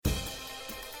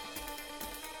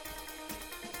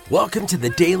Welcome to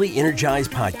the Daily Energize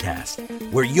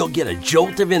Podcast, where you'll get a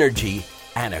jolt of energy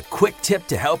and a quick tip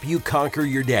to help you conquer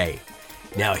your day.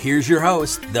 Now here's your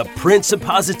host, the Prince of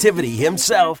Positivity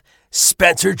himself,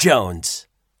 Spencer Jones.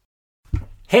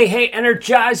 Hey,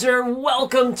 Energizer!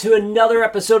 Welcome to another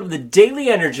episode of the Daily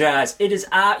Energize. It is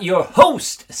your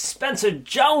host, Spencer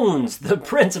Jones, the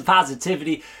Prince of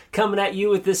Positivity, coming at you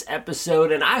with this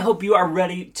episode, and I hope you are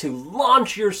ready to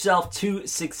launch yourself to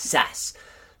success.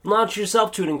 Launch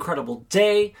yourself to an incredible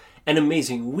day, an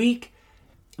amazing week,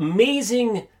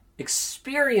 amazing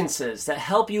experiences that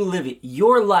help you live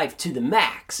your life to the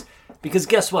max. Because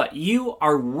guess what? You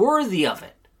are worthy of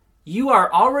it. You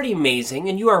are already amazing,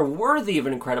 and you are worthy of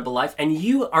an incredible life, and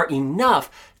you are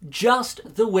enough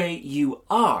just the way you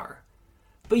are.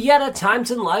 But yet at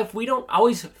times in life, we don't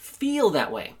always feel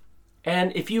that way.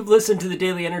 And if you've listened to the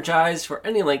Daily Energize for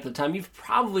any length of time, you've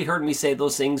probably heard me say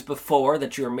those things before,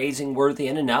 that you're amazing, worthy,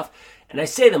 and enough. And I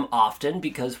say them often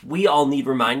because we all need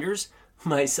reminders,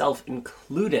 myself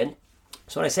included.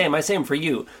 So when I say them for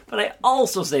you, but I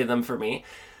also say them for me.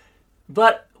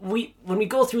 But when we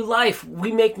go through life,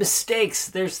 we make mistakes.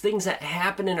 There's things that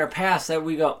happen in our past that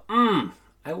we go,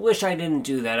 I wish I didn't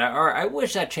do that, or I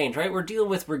wish that changed, right? We're dealing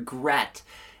with regret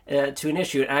to an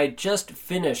issue. And I just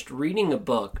finished reading a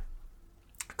book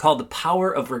called The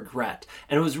Power of Regret.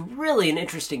 And it was really an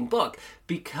interesting book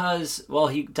because, well,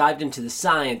 he dived into the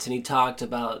science and he talked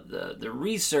about the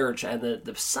research and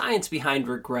the science behind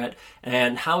regret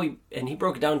and how he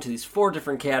broke it down to these 4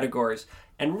 different categories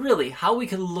and really how we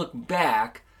can look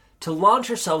back to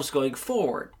launch ourselves going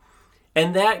forward.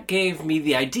 And that gave me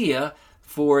the idea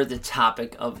for the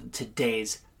topic of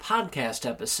today's podcast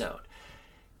episode,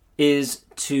 is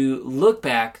to look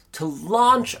back to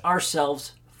launch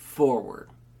ourselves forward.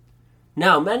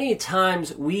 Now, many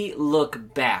times we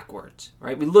look backwards,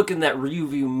 right? We look in that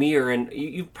rearview mirror, and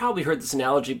you've probably heard this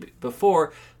analogy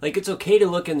before. Like, it's okay to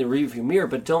look in the rearview mirror,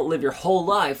 but don't live your whole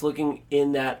life looking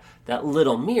in that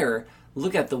little mirror.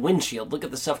 Look at the windshield. Look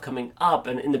at the stuff coming up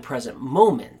and in the present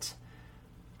moment.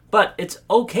 But it's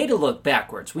okay to look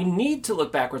backwards. We need to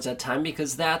look backwards at time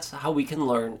because that's how we can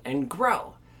learn and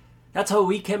grow. That's how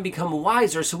we can become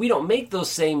wiser so we don't make those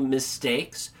same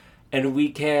mistakes, and we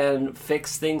can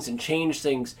fix things and change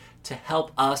things to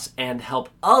help us and help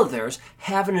others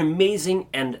have an amazing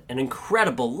and an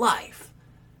incredible life.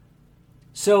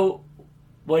 So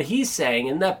what he's saying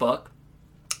in that book,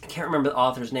 I can't remember the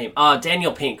author's name.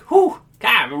 Daniel Pink. Whew!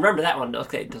 God, remember that one.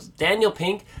 Okay, Daniel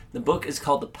Pink. The book is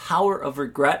called The Power of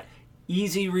Regret.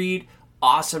 Easy read,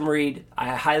 awesome read. I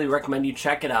highly recommend you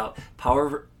check it out.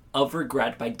 Power of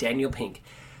Regret by Daniel Pink.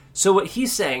 So what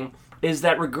he's saying is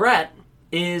that regret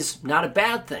is not a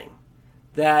bad thing.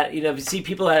 That, if you see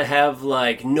people that have,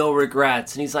 like, no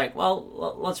regrets, and he's like,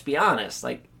 well, let's be honest,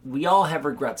 like, we all have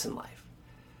regrets in life.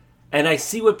 And I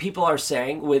see what people are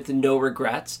saying with no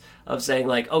regrets, of saying,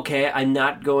 like, okay, I'm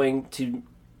not going to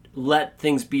let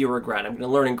things be a regret. I'm going to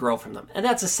learn and grow from them. And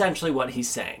that's essentially what he's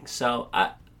saying. So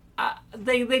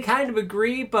they kind of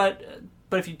agree, but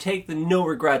if you take the no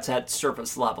regrets at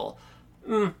surface level,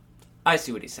 I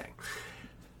see what he's saying.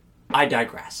 I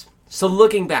digress. So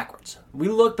looking backwards, we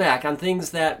look back on things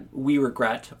that we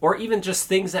regret, or even just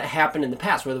things that happened in the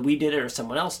past, whether we did it or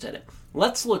someone else did it.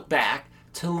 Let's look back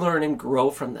to learn and grow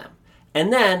from them.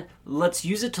 And then let's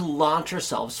use it to launch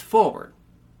ourselves forward,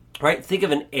 right? Think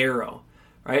of an arrow,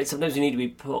 right? Sometimes you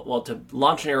need to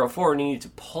launch an arrow forward, you need to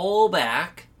pull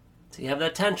back so you have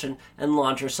that tension and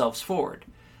launch yourselves forward.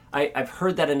 I've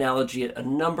heard that analogy a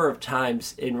number of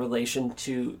times in relation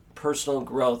to personal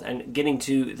growth and getting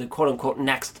to the quote-unquote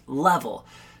next level,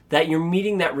 that you're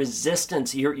meeting that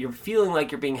resistance, you're feeling like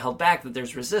you're being held back, that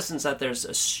there's resistance, that there's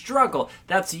a struggle.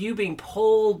 That's you being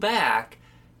pulled back,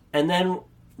 and then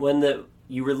when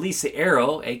you release the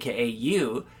arrow, aka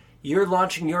you're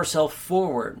launching yourself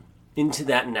forward into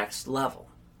that next level.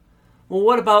 Well,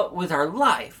 what about with our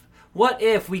life? What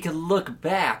if we could look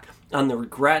back on the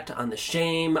regret, on the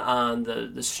shame, on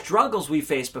the struggles we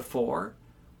faced before,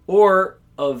 or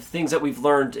of things that we've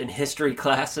learned in history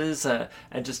classes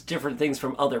and just different things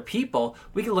from other people?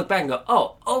 We can look back and go,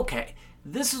 oh, okay,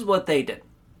 this is what they did.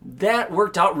 That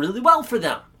worked out really well for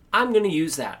them. I'm going to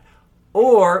use that.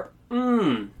 Or,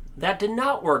 that did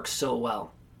not work so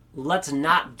well. Let's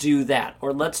not do that.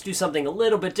 Or let's do something a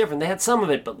little bit different. They had some of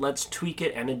it, but let's tweak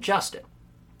it and adjust it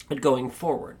going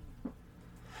forward.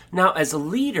 Now, as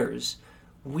leaders,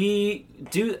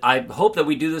 I hope that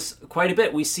we do this quite a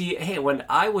bit. We see, hey, when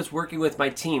I was working with my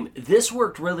team, this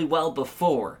worked really well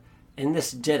before, and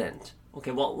this didn't.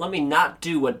 Okay, well, let me not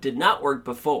do what did not work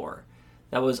before.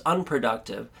 That was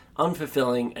unproductive,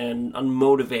 unfulfilling, and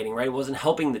unmotivating, right? It wasn't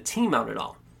helping the team out at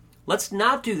all. Let's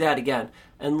not do that again,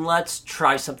 and let's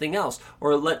try something else.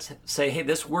 Or let's say, hey,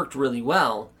 this worked really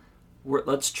well.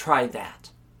 Let's try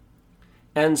that.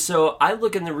 And so I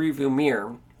look in the rearview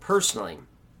mirror personally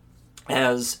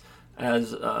as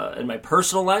in my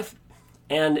personal life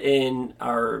and in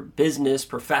our business,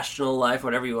 professional life,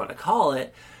 whatever you want to call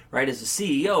it, right? As a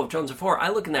CEO of Jones & Four, I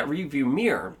look in that rearview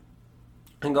mirror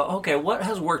and go, okay, what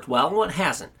has worked well and what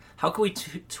hasn't? How can we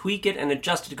tweak it and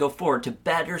adjust it to go forward to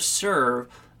better serve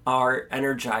our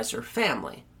Energizer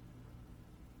family?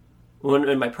 When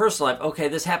in my personal life, okay,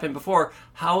 this happened before,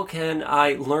 how can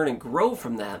I learn and grow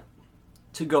from that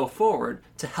to go forward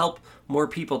to help more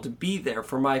people to be there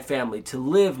for my family, to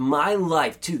live my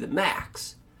life to the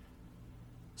max?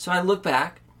 So I look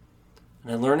back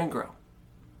and I learn and grow.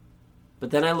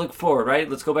 But then I look forward, right?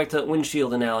 Let's go back to that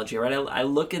windshield analogy, right? I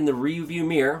look in the rearview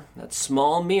mirror, that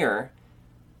small mirror.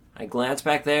 I glance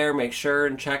back there, make sure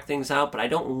and check things out, but I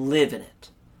don't live in it.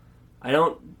 I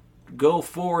don't go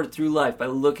forward through life by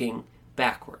looking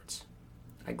backwards.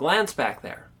 I glance back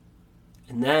there,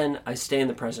 and then I stay in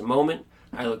the present moment.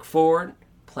 I look forward,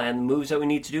 plan the moves that we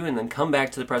need to do, and then come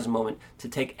back to the present moment to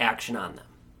take action on them.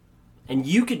 And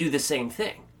you could do the same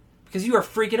thing, because you are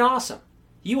freaking awesome.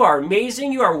 You are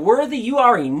amazing, you are worthy, you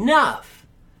are enough.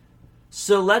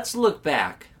 So let's look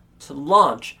back to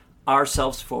launch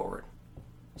ourselves forward.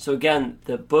 So again,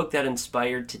 the book that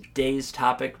inspired today's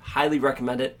topic, highly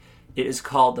recommend it. It is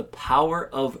called The Power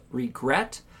of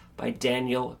Regret by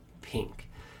Daniel Pink.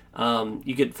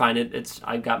 You could find it.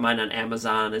 I got mine on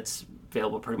Amazon. It's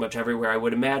available pretty much everywhere, I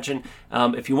would imagine.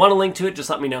 If you want a link to it, just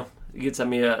let me know. You can send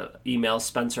me an email,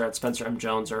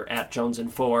 Spencer@SpencerMJones or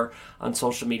 @Jones&4 on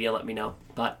social media. Let me know.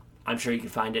 But I'm sure you can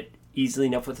find it easily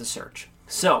enough with a search.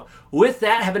 So with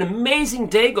that, have an amazing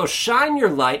day. Go shine your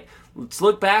light. Let's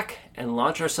look back and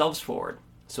launch ourselves forward.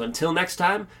 So until next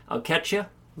time, I'll catch you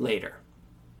later.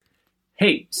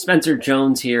 Hey, Spencer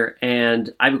Jones here,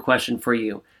 and I have a question for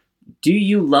you. Do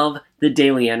you love the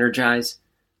Daily Energize?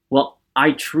 Well,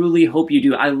 I truly hope you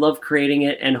do. I love creating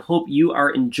it and hope you are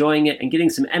enjoying it and getting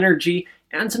some energy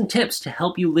and some tips to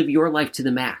help you live your life to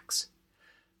the max.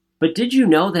 But did you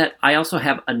know that I also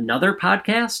have another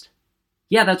podcast?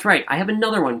 Yeah, that's right. I have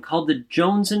another one called The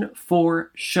Jones &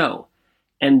 Four Show.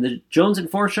 And The Jones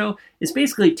 & Four Show is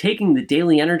basically taking the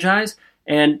Daily Energize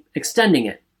and extending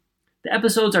it. The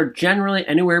episodes are generally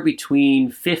anywhere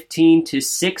between 15 to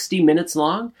 60 minutes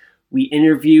long. We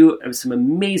interview some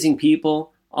amazing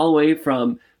people, all the way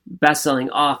from best-selling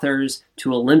authors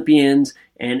to Olympians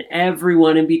and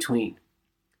everyone in between.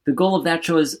 The goal of that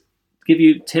show is to give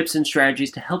you tips and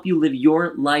strategies to help you live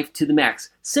your life to the max,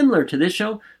 similar to this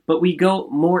show, but we go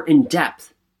more in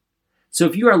depth. So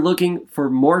if you are looking for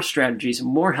more strategies,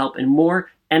 more help, and more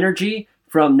energy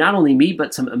from not only me,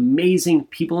 but some amazing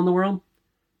people in the world,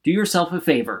 do yourself a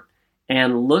favor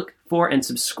and look for and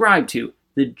subscribe to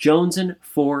The Jones &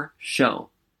 Four Show.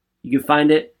 You can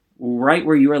find it right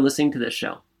where you are listening to this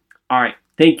show. All right,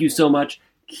 thank you so much.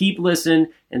 Keep listening,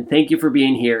 and thank you for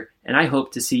being here. And I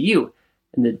hope to see you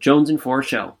in The Jones & Four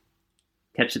Show.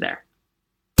 Catch you there.